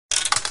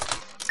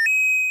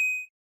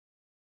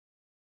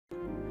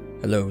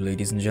Hello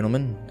ladies and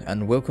gentlemen,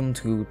 and welcome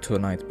to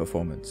tonight's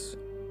performance,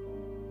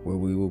 where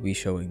we will be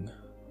showing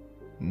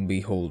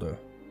Beholder.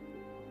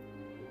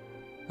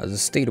 As a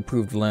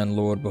state-approved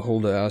landlord,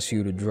 Beholder asks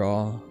you to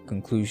draw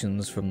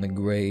conclusions from the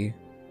gray,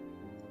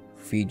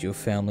 feed your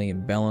family,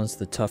 and balance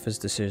the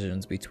toughest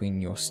decisions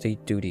between your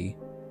state duty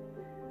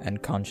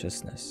and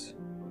consciousness.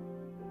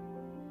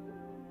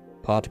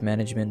 Part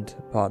management,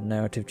 part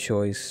narrative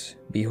choice,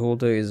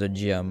 Beholder is a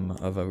gem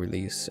of a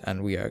release,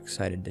 and we are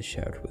excited to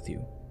share it with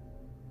you.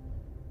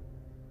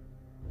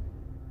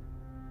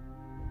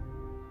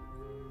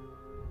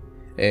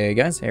 Hey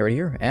guys, Airradda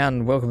here,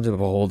 and welcome to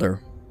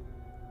Beholder.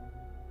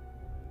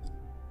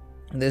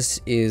 This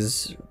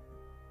is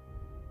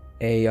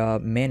a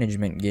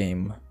management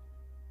game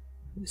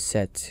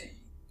set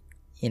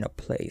in a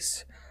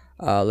place.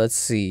 Let's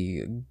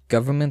see,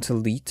 government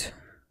elite,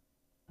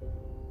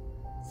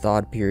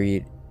 thawed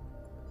period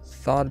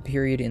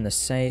in the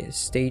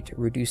state,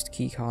 reduced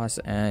key costs,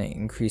 and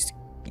increased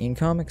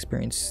income.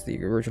 Experience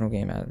the original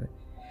game.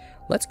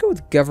 Let's go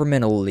with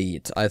government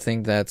elite. I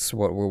think that's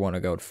what we want to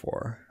go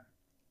for.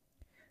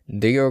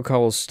 Dear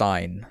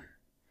Stein,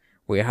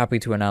 we are happy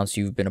to announce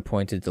you've been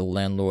appointed the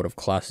landlord of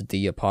Class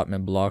D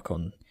apartment block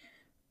on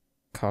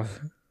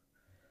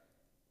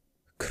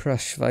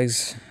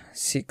Crushwise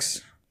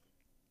 6.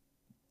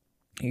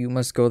 You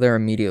must go there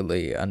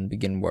immediately and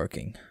begin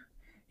working.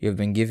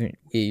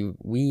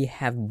 We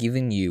have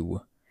given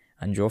you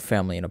and your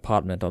family an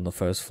apartment on the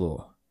first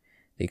floor.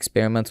 The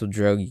experimental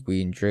drug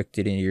we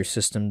injected into your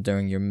system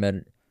during your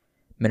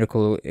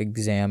medical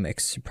exam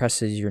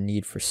suppresses your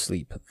need for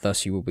sleep.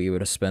 Thus, you will be able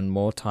to spend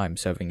more time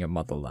serving your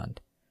motherland.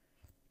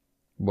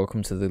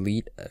 Welcome to the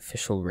elite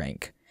official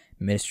rank,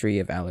 Ministry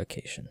of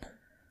Allocation.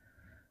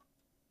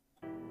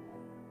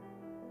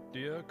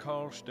 Dear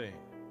Carl Stein,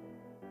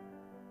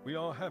 we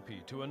are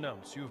happy to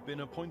announce you've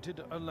been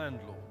appointed a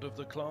landlord of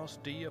the Class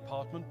D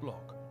apartment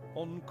block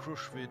on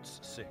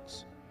Krushwitz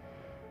 6.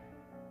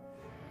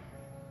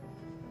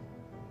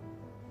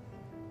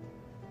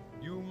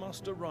 You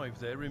must arrive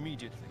there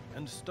immediately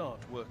and start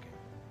working.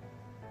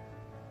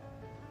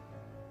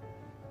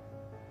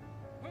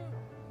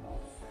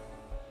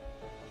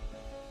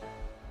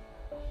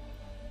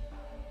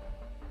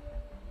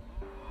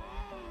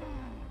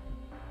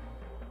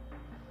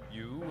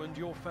 You and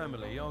your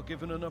family are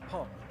given an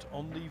apartment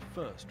on the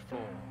first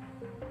floor.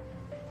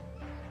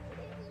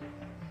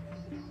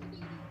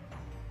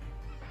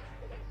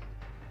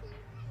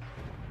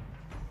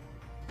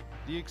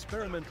 The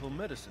experimental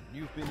medicine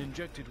you've been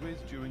injected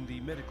with during the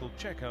medical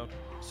checkout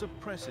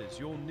suppresses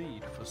your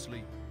need for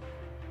sleep.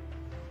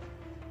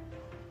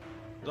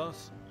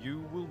 Thus,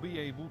 you will be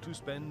able to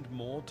spend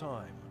more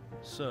time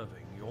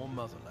serving your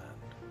motherland.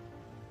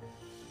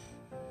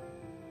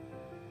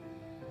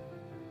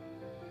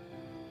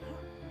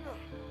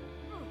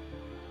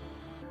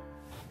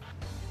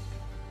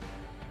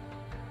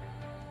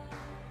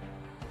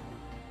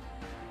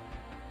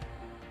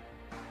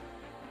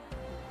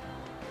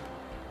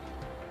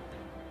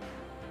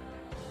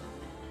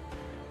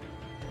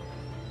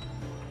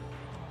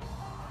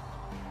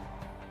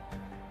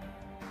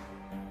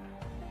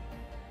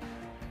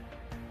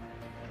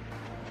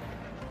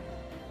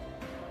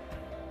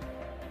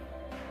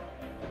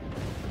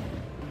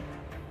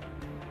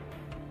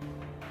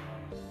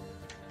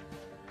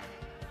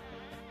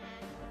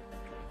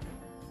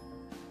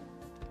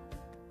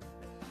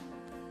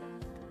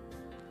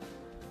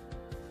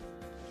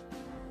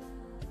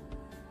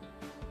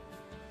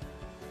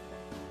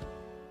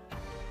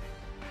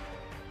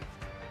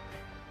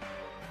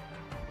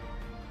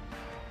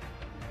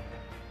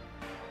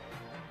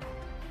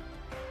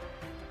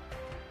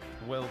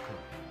 Welcome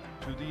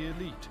to the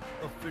elite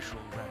official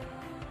rank,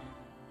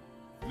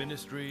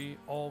 Ministry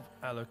of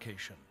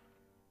Allocation.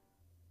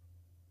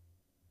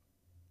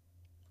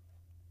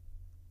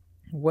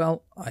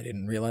 Well, I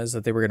didn't realize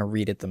that they were going to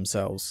read it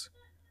themselves.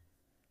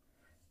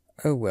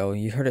 Oh well,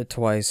 you heard it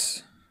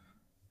twice.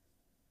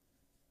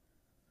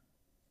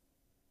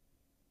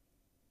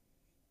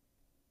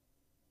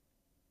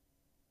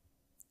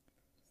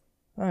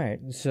 Alright,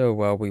 so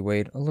while we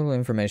wait, a little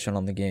information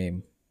on the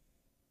game.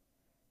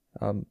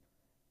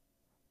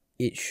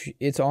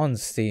 It's on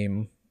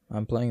Steam.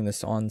 I'm playing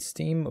this on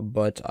Steam,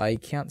 but I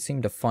can't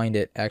seem to find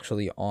it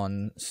actually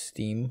on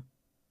Steam.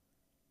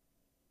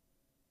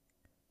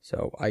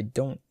 So I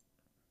don't...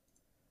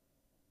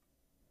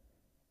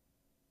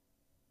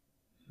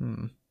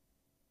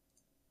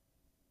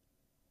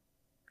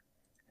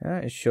 Yeah,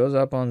 it shows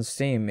up on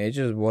Steam. It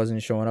just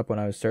wasn't showing up when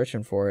I was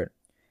searching for it.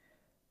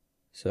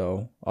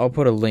 So I'll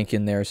put a link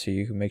in there so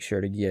you can make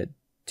sure to get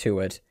to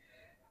it.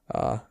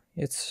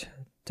 It's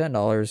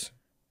 $10.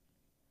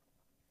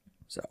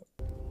 So,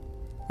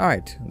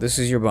 alright, this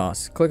is your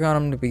boss. Click on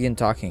him to begin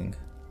talking.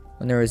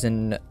 When there is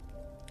an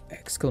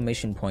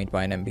exclamation point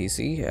by an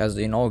NPC, as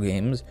in all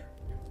games,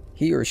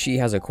 he or she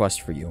has a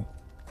quest for you.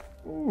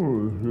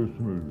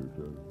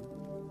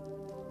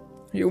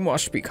 You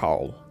must be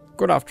Carl.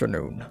 Good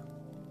afternoon.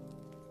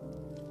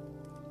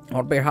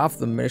 On behalf of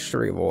the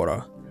Ministry of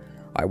Order,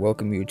 I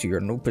welcome you to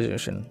your new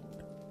position.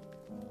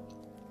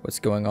 What's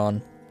going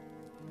on?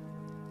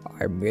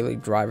 I'm merely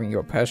driving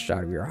your pest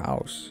out of your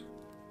house.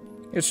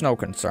 It's no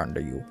concern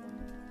to you.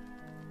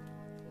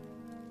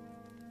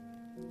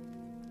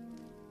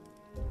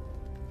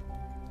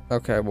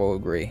 Okay, we'll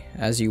agree.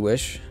 As you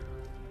wish.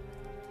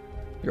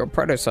 Your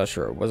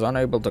predecessor was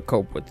unable to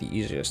cope with the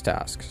easiest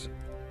tasks.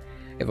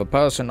 If a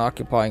person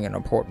occupying an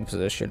important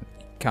position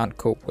can't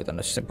cope with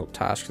a simple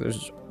task,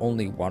 there's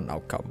only one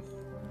outcome.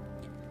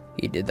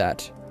 He did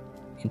that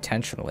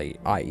intentionally,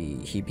 i.e.,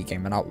 he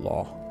became an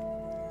outlaw.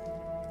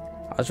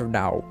 As of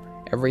now,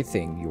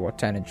 everything your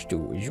tenants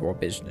do is your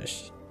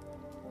business.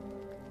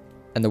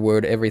 And the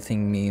word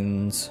everything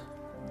means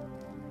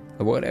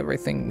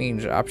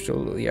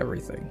absolutely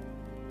everything.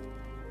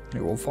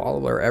 You will follow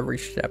their every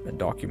step and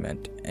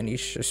document any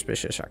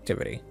suspicious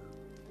activity.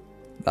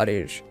 That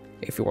is,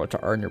 if you want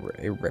to earn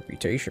a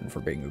reputation for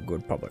being a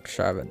good public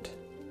servant.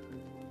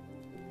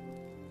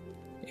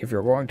 If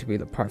you're going to be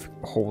the perfect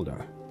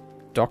beholder,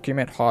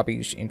 document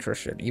hobbies,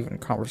 interests, and even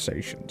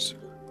conversations.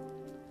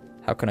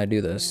 How can I do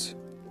this?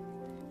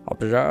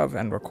 Observe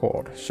and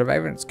record.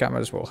 Surveillance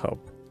cameras will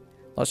help.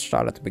 Let's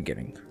start at the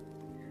beginning.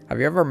 Have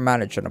you ever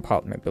managed an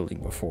apartment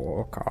building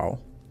before,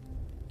 Carl?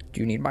 Do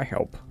you need my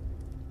help?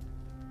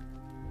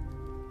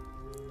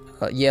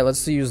 Yeah,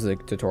 let's use the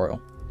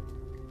tutorial.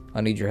 I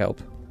need your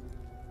help.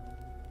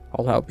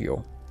 I'll help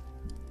you.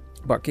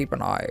 But keep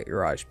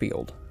your eyes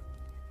peeled.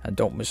 And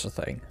don't miss a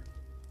thing.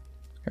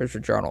 Here's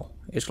your journal.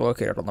 It's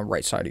located on the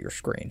right side of your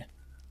screen.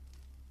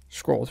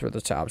 Scroll through the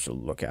tabs to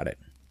look at it.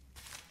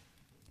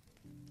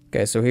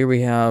 Okay, so here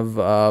we have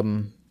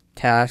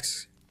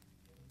tasks,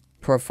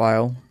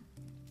 profile.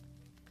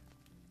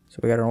 So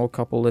we got an old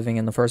couple living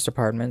in the first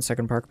apartment.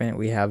 Second apartment,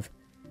 we have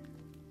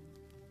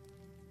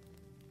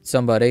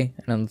somebody.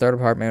 And in the third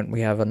apartment,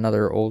 we have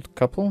another old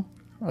couple,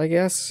 I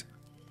guess.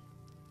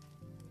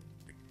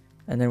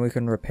 And then we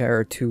can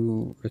repair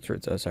three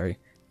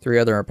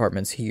other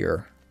apartments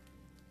here.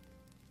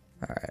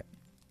 Alright.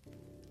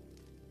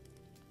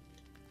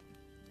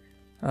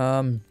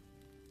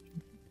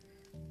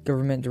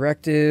 Government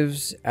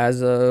directives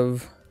as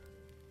of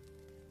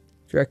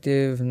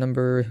directive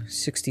number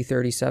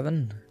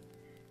 6037.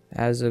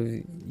 As of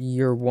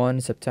year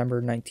 1,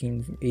 September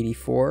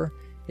 1984,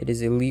 it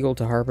is illegal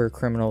to harbor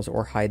criminals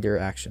or hide their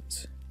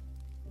actions.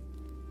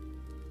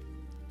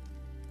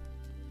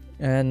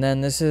 And then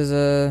this is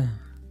a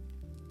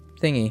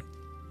thingy.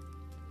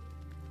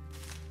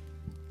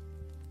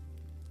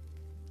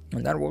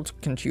 And then we'll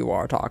continue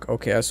our talk.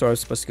 Okay, so I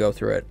was supposed to go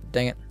through it.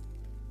 Dang it.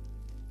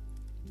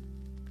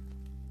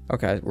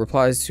 Okay,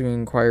 replies to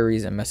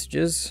inquiries and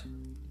messages.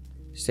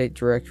 State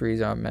directories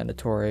are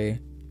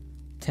mandatory.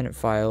 Tenant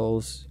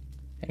files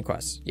and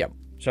quests. Yep,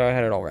 so I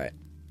had it all right.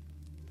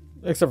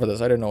 Except for this,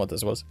 I didn't know what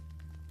this was.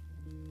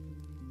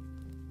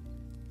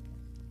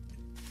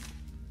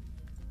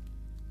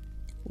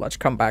 Let's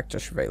come back to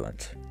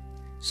surveillance.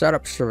 Set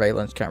up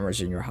surveillance cameras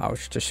in your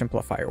house to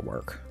simplify your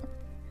work.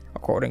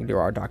 According to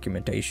our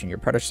documentation, your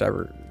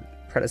predecessor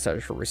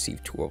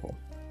received 2 of them.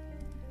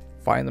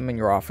 Find them in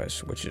your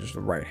office, which is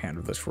the right hand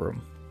of this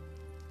room.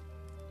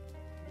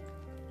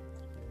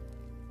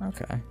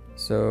 Okay,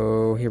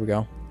 so here we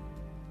go.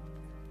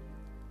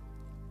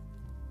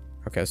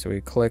 Okay, so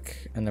we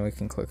click, and then we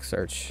can click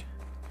search.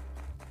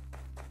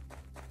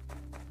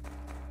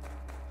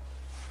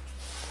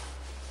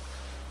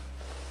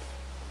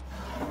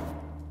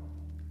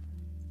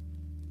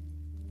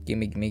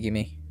 Gimme, gimme,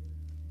 gimme.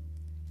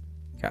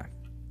 Okay.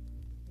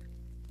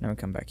 Now we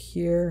come back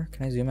here.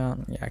 Can I zoom out?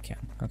 Yeah, I can.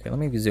 Okay, let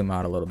me zoom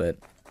out a little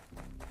bit.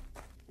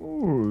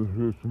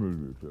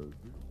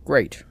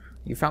 Great.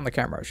 You found the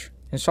cameras.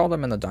 Install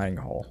them in the dining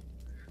hall.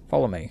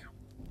 Follow me.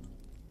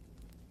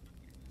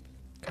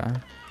 Okay.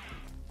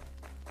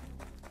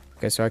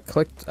 Okay, so I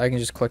can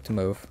just click to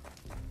move.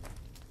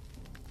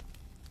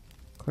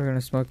 Click on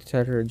a smoke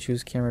detector and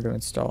choose camera to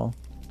install.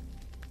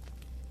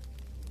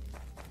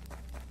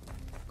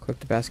 Click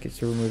the basket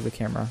to remove the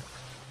camera.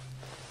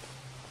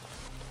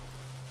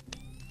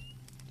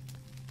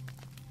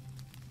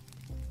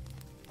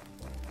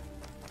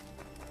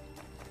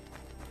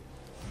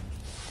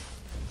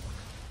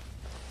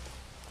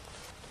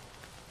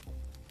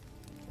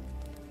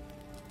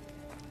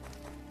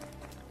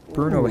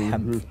 Bruno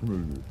Hemp.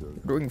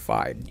 Doing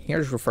fine.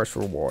 Here's your first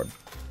reward.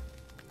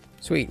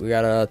 Sweet, we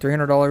got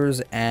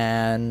 $300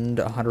 and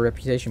 100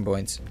 reputation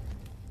points.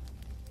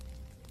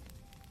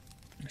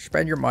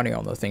 Spend your money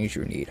on the things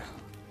you need.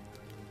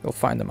 You'll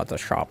find them at the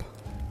shop.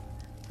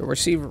 You'll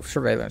receive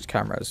surveillance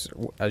cameras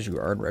as you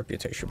earn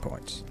reputation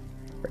points.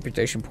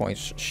 Reputation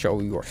points show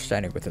your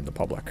standing within the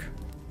public.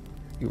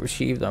 You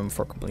receive them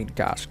for completing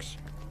tasks.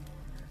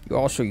 You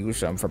also use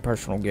them for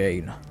personal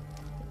gain,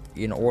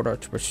 in order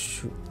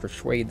to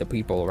persuade the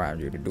people around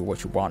you to do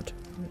what you want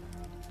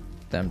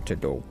them to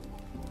do.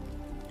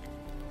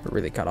 We're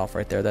really cut off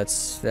right there.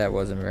 That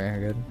wasn't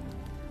very good.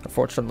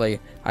 Unfortunately,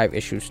 I have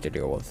issues to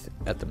deal with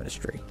at the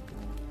ministry.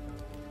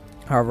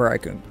 However,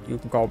 you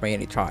can call me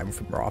anytime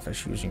from your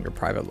office using your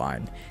private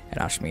line and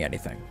ask me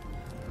anything.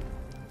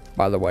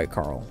 By the way,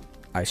 Carl,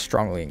 I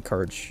strongly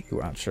encourage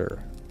you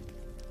answer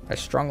I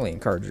strongly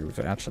encourage you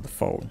to answer the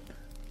phone.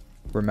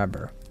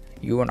 Remember,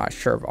 you and I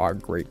serve our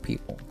great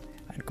people,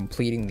 and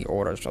completing the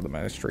orders of the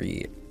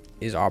ministry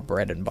is our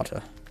bread and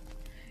butter.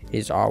 It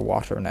is our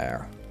water and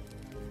air.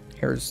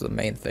 Here's the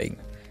main thing.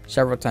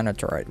 Several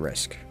tenants are at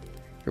risk.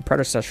 Your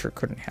predecessor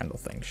couldn't handle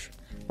things.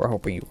 We're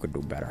hoping you could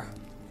do better.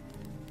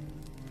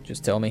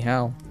 Just tell me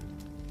how.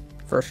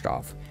 First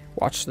off,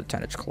 watch the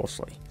tenants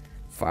closely.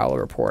 File a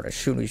report as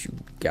soon as you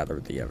gather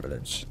the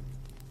evidence.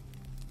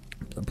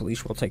 The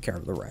police will take care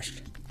of the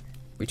rest.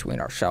 Between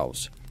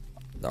ourselves,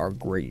 our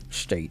great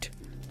state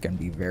can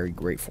be very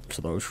grateful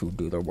to those who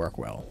do their work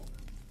well.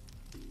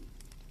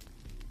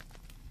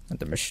 And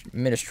the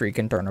ministry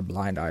can turn a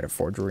blind eye to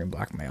forgery and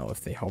blackmail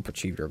if they help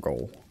achieve your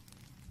goal.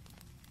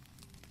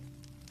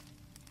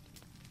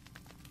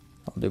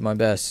 I'll do my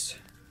best.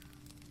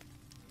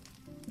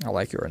 I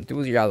like your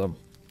enthusiasm.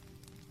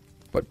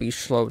 But be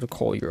slow to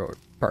call your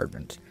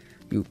apartment.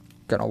 You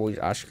can always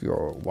ask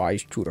your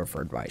wise tutor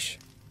for advice.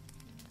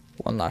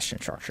 One last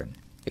instruction.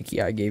 The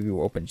key I gave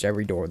you opens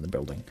every door in the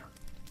building.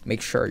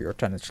 Make sure your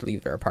tenants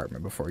leave their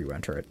apartment before you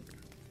enter it.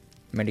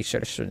 Many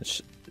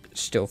citizens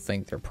still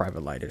think their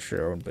private life is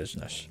their own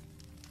business.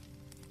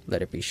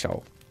 Let it be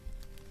so.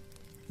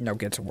 Now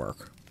get to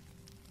work.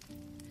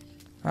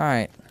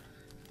 Alright.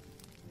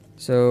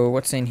 So,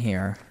 what's in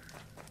here?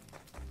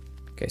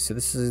 Okay, so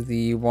this is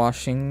the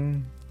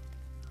washroom.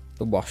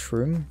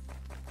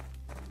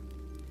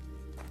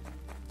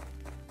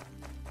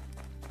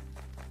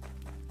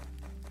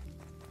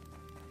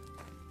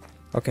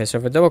 Okay, so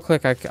if I double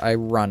click, I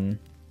run.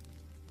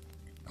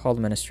 Call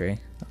the ministry.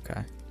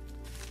 Okay.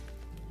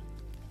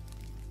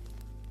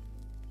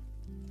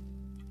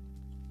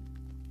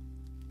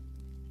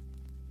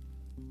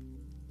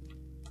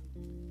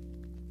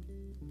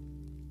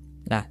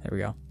 Ah, there we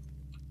go.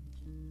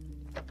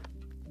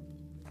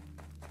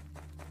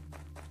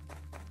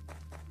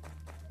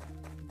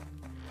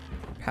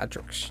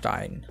 Patrick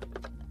Stein.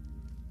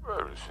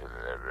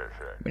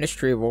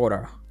 Ministry of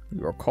Order.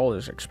 Your call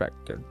is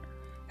expected.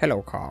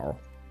 Hello, Carl.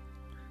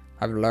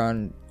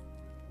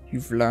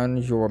 You've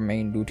learned your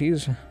main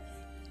duties.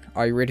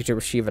 Are you ready to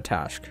receive a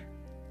task?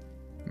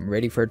 I'm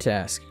ready for a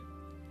task.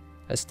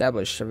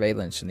 Establish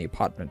surveillance in the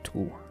apartment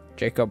 2.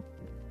 Jacob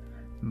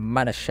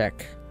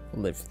Manashek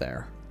lived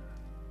there.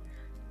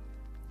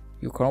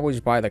 You can always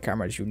buy the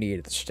cameras you need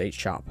at the state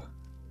shop.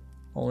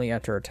 Only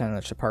enter a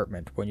tenant's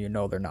apartment when you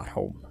know they're not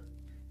home.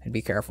 And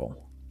be careful.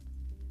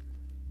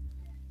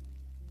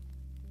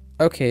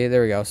 Okay,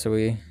 there we go. So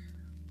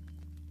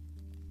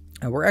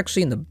we're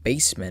actually in the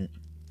basement.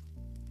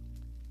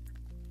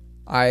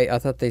 I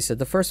thought they said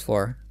the first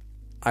floor.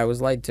 I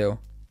was lied to.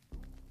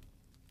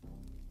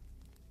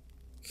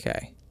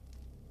 Okay.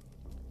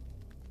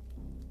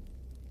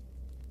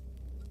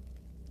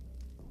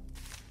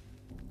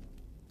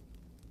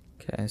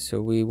 Okay,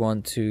 so we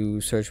want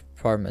to search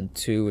apartment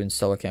 2,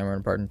 install a camera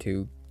in apartment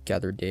 2,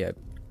 gather data.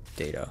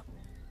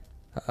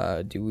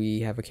 Do we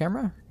have a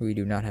camera? We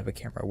do not have a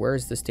camera. Where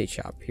is the state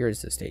shop? Here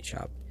is the state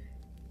shop.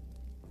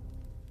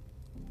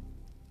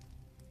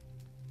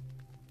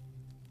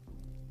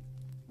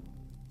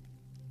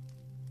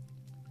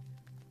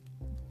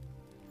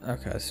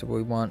 Okay, so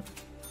we want...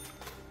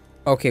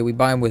 Okay, we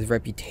buy them with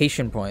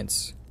reputation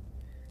points.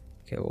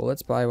 Okay, well,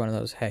 let's buy one of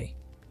those. Hey.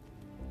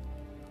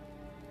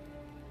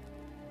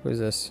 Who is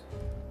this?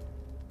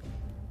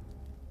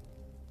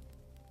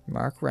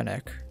 Mark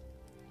Rennick.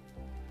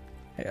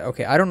 Hey,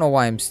 okay, I don't know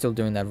why I'm still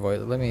doing that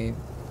voice. Let me...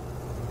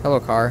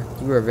 Hello, car.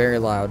 You are very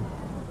loud.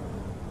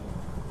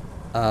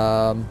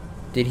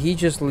 Did he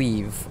just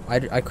leave?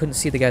 I couldn't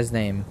see the guy's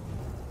name.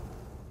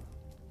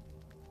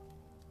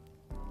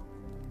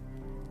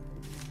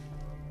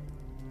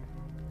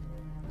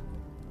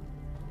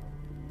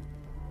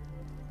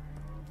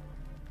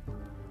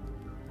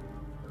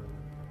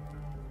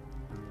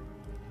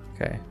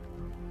 Okay.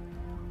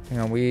 Hang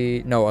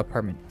on, no,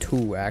 apartment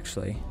 2,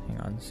 actually. Hang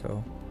on,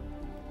 so...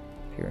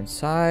 Here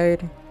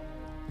inside.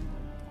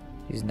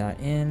 He's not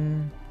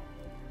in.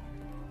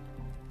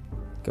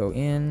 Go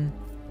in.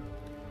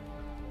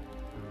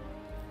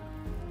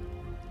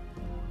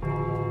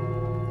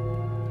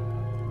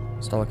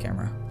 Install a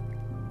camera.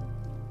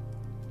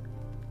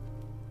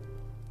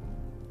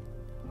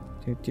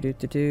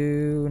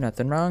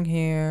 Nothing wrong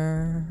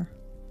here.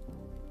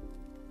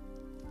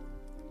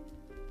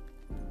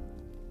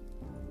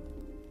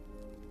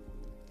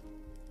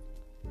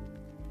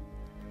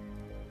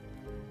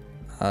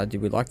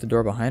 Did we lock the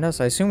door behind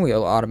us? I assume we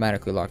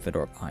automatically lock the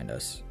door behind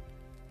us.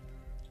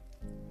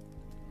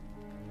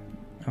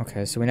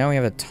 Okay, so now we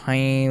have a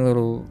tiny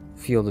little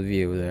field of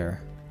view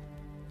there.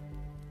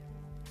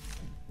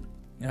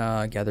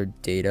 Gather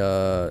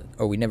data.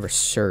 Oh, we never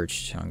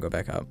searched. I'll go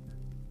back up.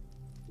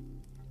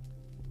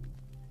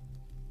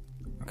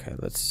 Okay,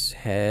 let's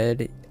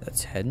head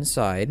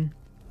inside.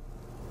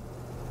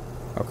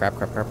 Oh crap,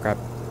 crap, crap, crap.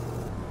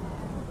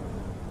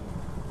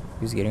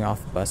 Who's getting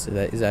off the bus?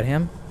 Is that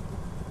him?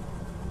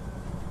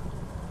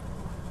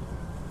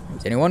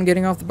 Is anyone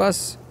getting off the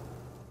bus?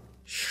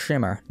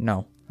 Shimmer.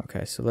 No.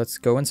 Okay, so let's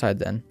go inside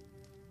then.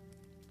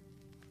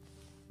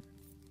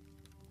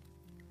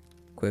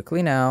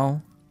 Quickly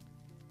now.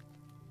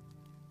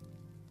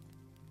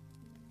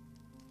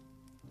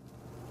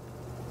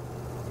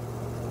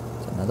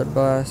 It's another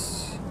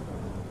bus.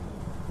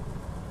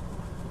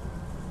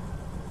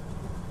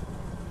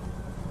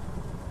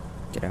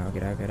 Get out,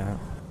 get out, get out.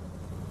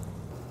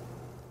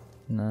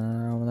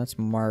 No, that's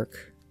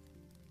Mark.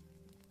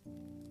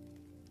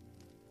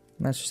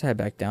 Let's just head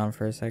back down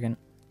for a second.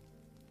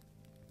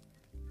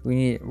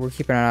 We're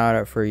keeping an eye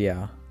out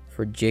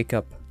for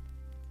Jacob.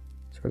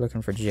 So we're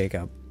looking for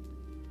Jacob.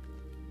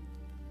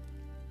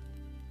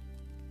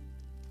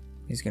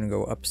 He's gonna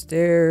go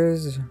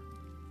upstairs.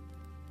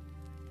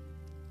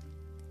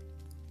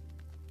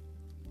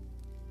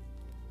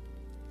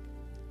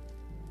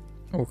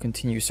 We'll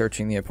continue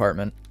searching the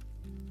apartment.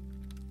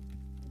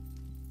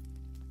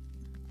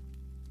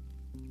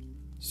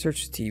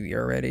 Search the TV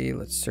already.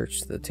 Let's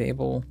search the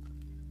table.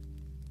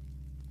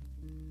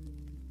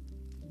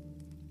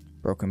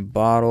 Broken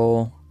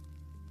bottle.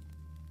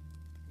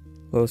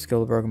 Low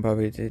skill, broken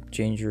puppy,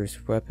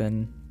 dangerous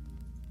weapon.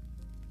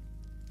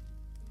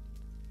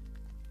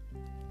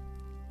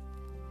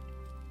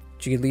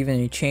 Did you leave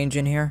any change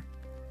in here?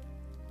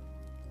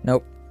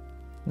 Nope.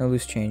 No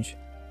loose change.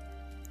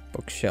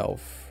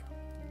 Bookshelf.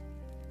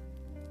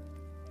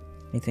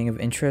 Anything of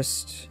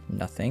interest?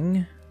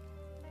 Nothing.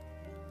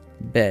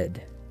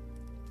 Bed.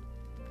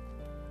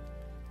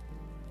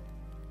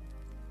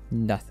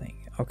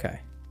 Nothing.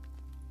 Okay.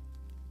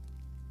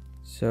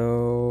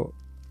 So,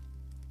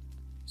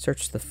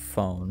 search the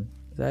phone.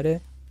 Is that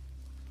it?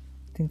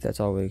 I think that's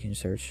all we can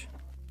search.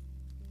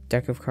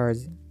 Deck of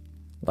cards.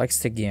 Likes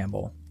to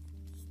gamble.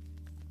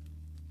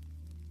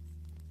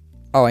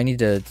 Oh, I need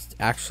to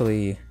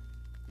actually...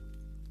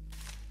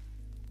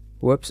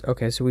 Whoops.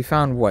 Okay, so we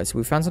found what? So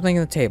we found something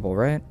in the table,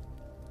 right?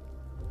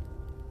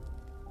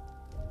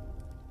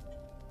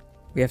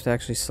 We have to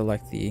actually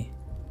select the...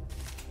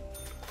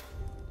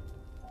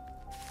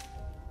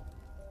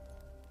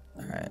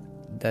 Alright,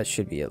 that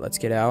should be it. Let's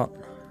get out.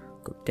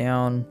 Go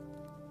down.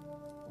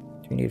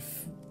 Do we need...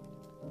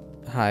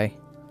 Hi.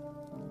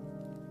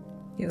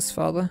 Yes,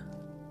 father?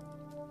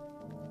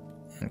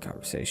 And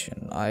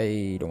conversation.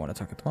 I don't want to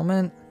talk at the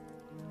moment.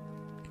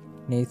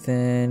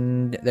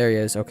 Nathan... There he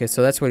is. Okay,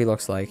 so that's what he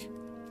looks like.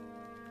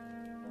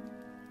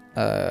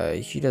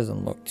 He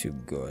doesn't look too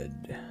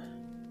good.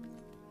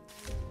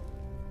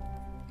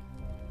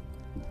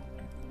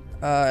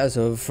 As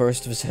of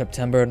 1st of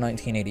September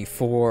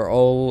 1984,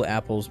 all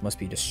apples must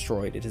be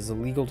destroyed. It is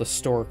illegal to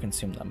store or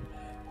consume them.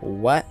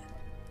 What?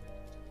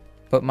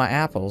 But my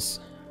apples.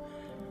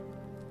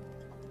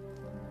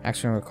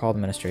 Actually, we'll call the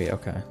ministry.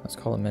 Okay, let's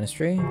call the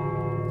ministry.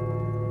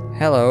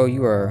 Hello,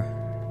 you are...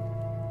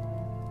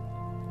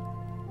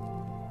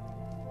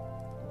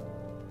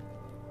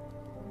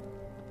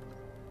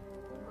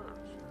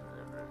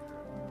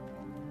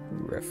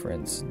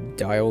 Reference.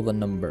 Dial the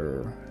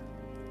number.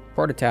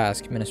 Report a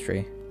task.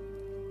 Ministry.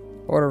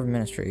 Order of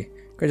ministry.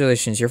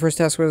 Congratulations, your first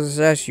task was a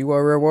success. You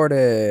are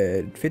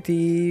rewarded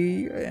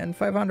 50 and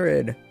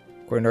 500.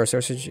 According to our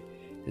sources,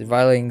 is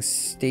violating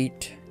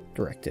state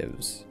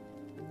directives.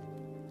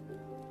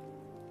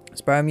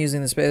 Spy I'm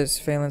using the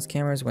surveillance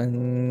cameras.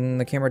 When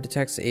the camera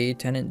detects a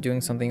tenant doing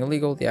something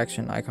illegal, the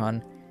action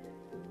icon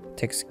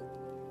changes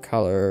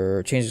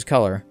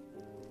color.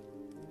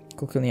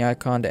 Click on the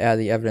icon to add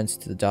the evidence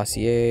to the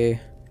dossier.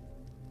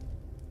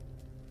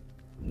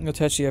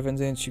 Attach the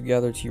evidence you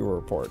gather to your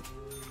report.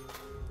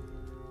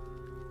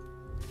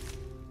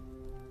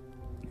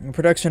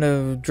 Production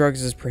of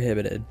drugs is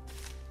prohibited.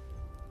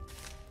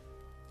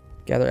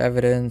 Gather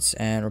evidence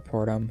and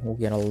report them. We'll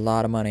get a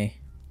lot of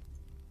money.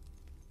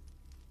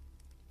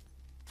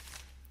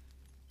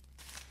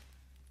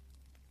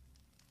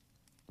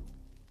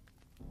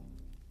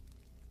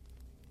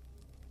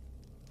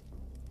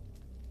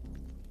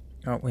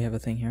 Oh, we have a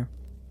thing here.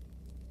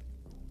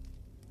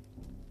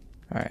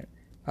 Alright.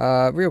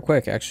 Real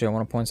quick, actually, I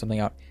want to point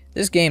something out.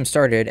 This game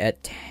started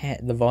at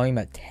 10, the volume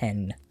at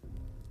 10.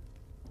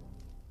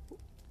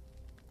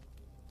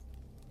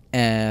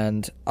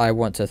 And I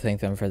want to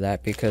thank them for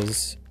that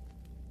because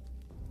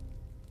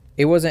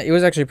it was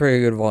actually a pretty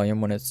good volume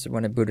when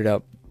it booted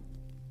up.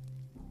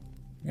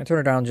 I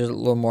turned it down just a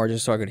little more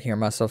just so I could hear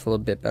myself a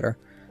little bit better.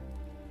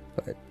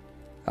 But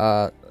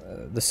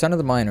the son of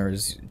the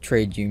miners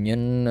trade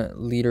union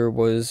leader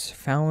was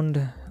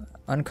found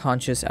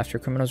unconscious after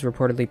criminals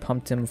reportedly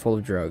pumped him full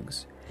of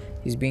drugs.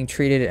 He's being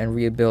treated and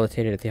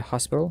rehabilitated at the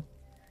hospital.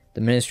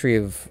 The Ministry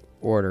of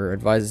Order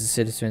advises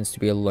citizens to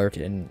be alert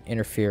and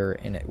interfere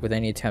in it with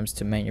any attempts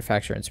to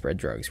manufacture and spread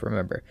drugs.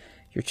 Remember,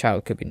 your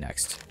child could be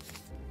next.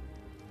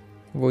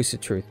 Voice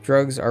of truth.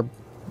 Drugs are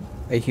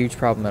a huge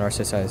problem in our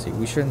society.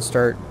 We should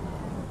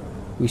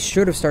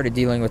have started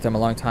dealing with them a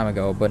long time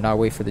ago, but not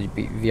wait for the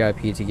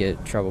VIP to get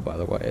in trouble, by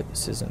the way.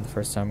 This isn't the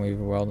first time we've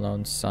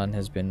well-known son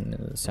has been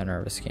in the center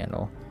of a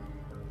scandal.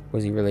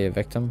 Was he really a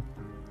victim?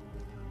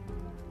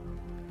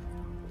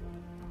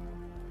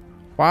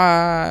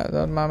 Why?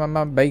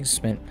 My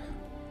basement.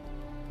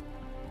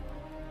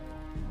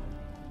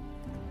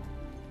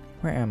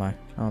 Where am I?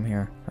 Oh, I'm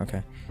here.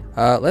 Okay.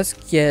 Let's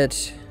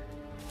get...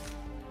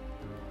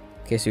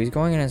 Okay, so he's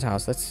going in his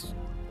house. Let's...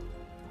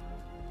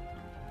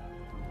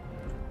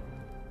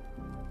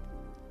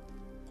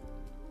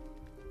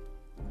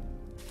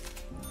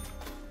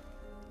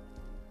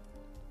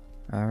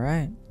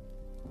 Alright.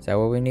 Is that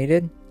what we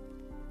needed?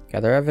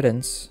 Gather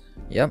evidence.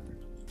 Yep.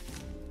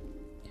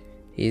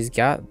 He's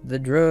got the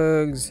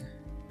drugs.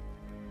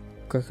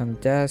 Click on the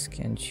desk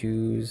and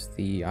choose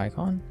the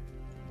icon.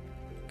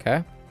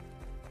 Okay.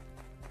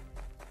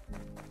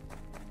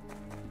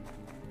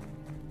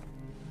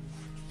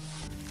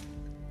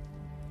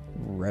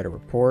 Write a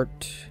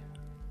report.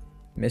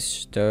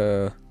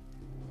 Mr.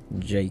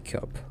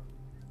 Jacob.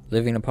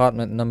 Living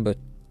apartment number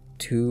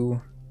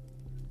 2.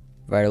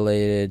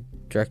 Violated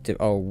directive.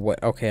 Oh,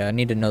 what? Okay, I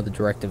need to know the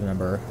directive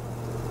number.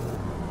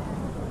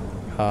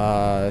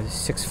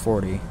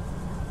 640.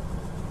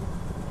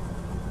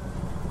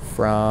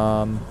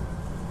 From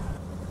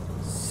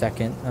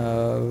 2nd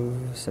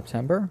of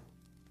September.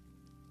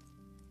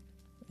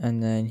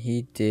 And then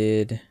he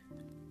did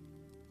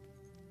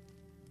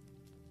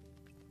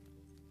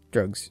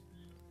drugs.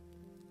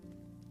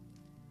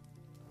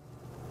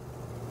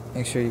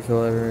 Make sure you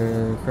fill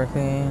it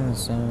correctly.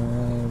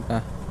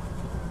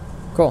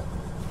 Cool.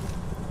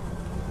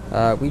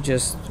 We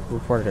just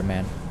reported a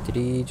man. Did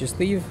he just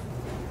leave?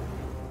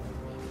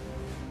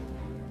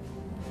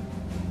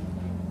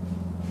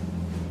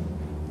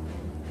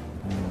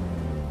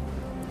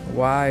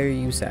 Why are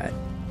you sad?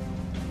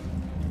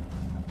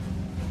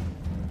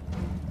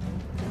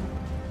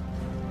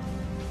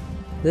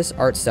 This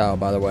art style,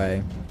 by the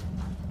way,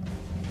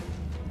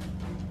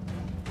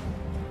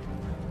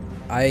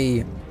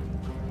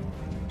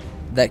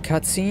 that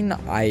cutscene,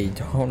 I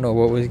don't know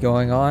what was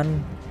going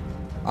on.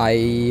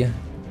 I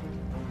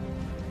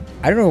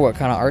don't know what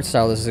kind of art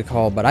style this is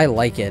called, but I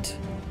like it.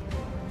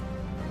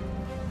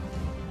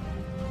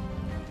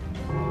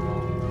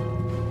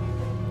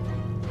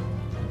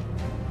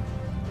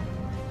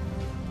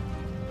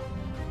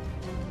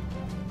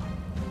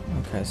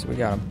 Okay, so we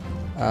got him.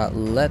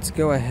 Let's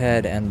go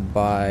ahead and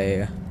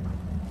buy...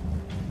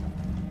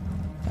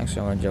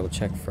 Actually, I want to double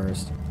check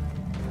first.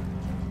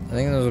 I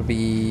think those would be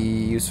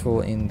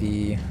useful in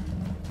the...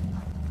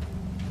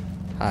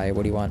 Hi,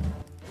 what do you want?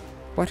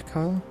 What,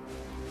 Carl?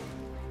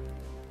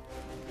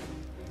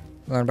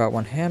 Learn about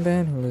one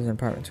handband who lives in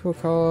apartment 2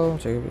 call.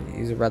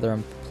 He's rather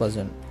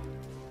unpleasant.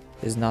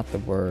 Is not the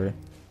word.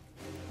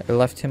 I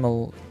left him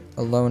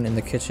alone in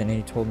the kitchen and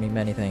he told me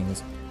many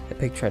things. The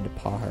pig tried to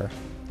paw her.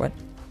 What?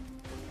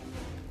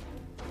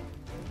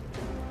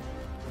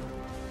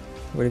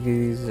 What if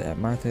he's at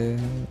Martha?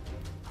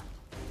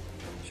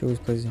 She was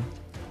pleasing.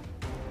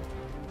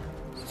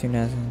 It's too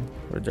nasty.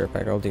 What a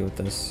dirtbag. I'll deal with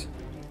this.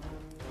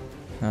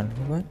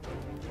 What?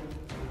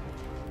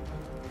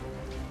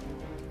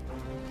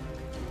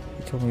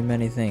 He told me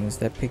many things.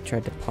 That pig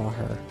tried to paw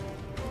her.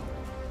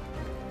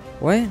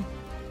 What?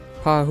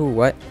 Paw who?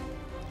 What?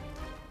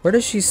 Where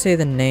does she say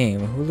the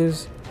name? Who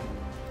lives?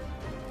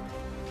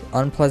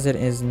 Unpleasant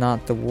is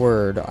not the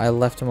word. I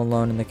left him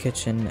alone in the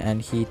kitchen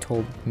and he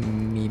told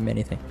me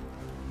many things.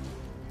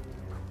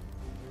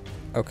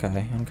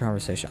 Okay, in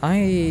conversation.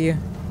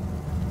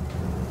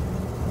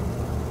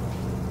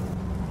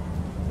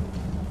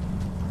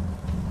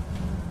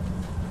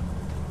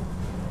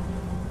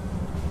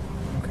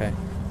 Okay.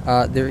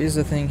 There is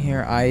a thing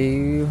here.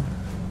 I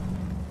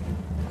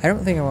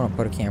don't think I want to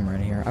put a camera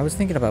in here. I was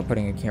thinking about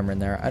putting a camera in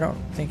there. I don't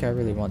think I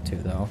really want to,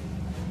 though.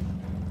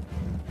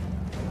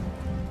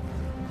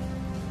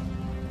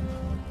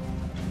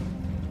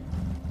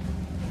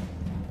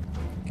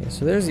 Okay,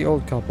 so there's the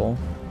old couple.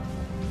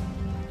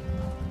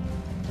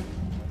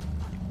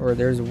 Or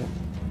there's an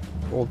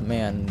old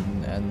man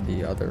and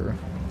the other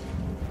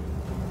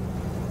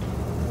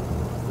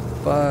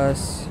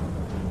bus.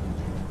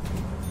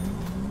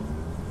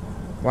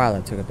 Wow,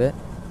 that took a bit.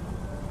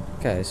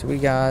 Okay, so we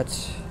got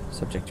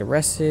subject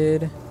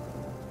arrested.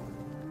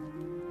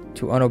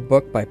 To own a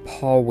book by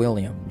Paul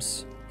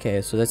Williams.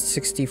 Okay, so that's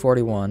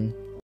 6041.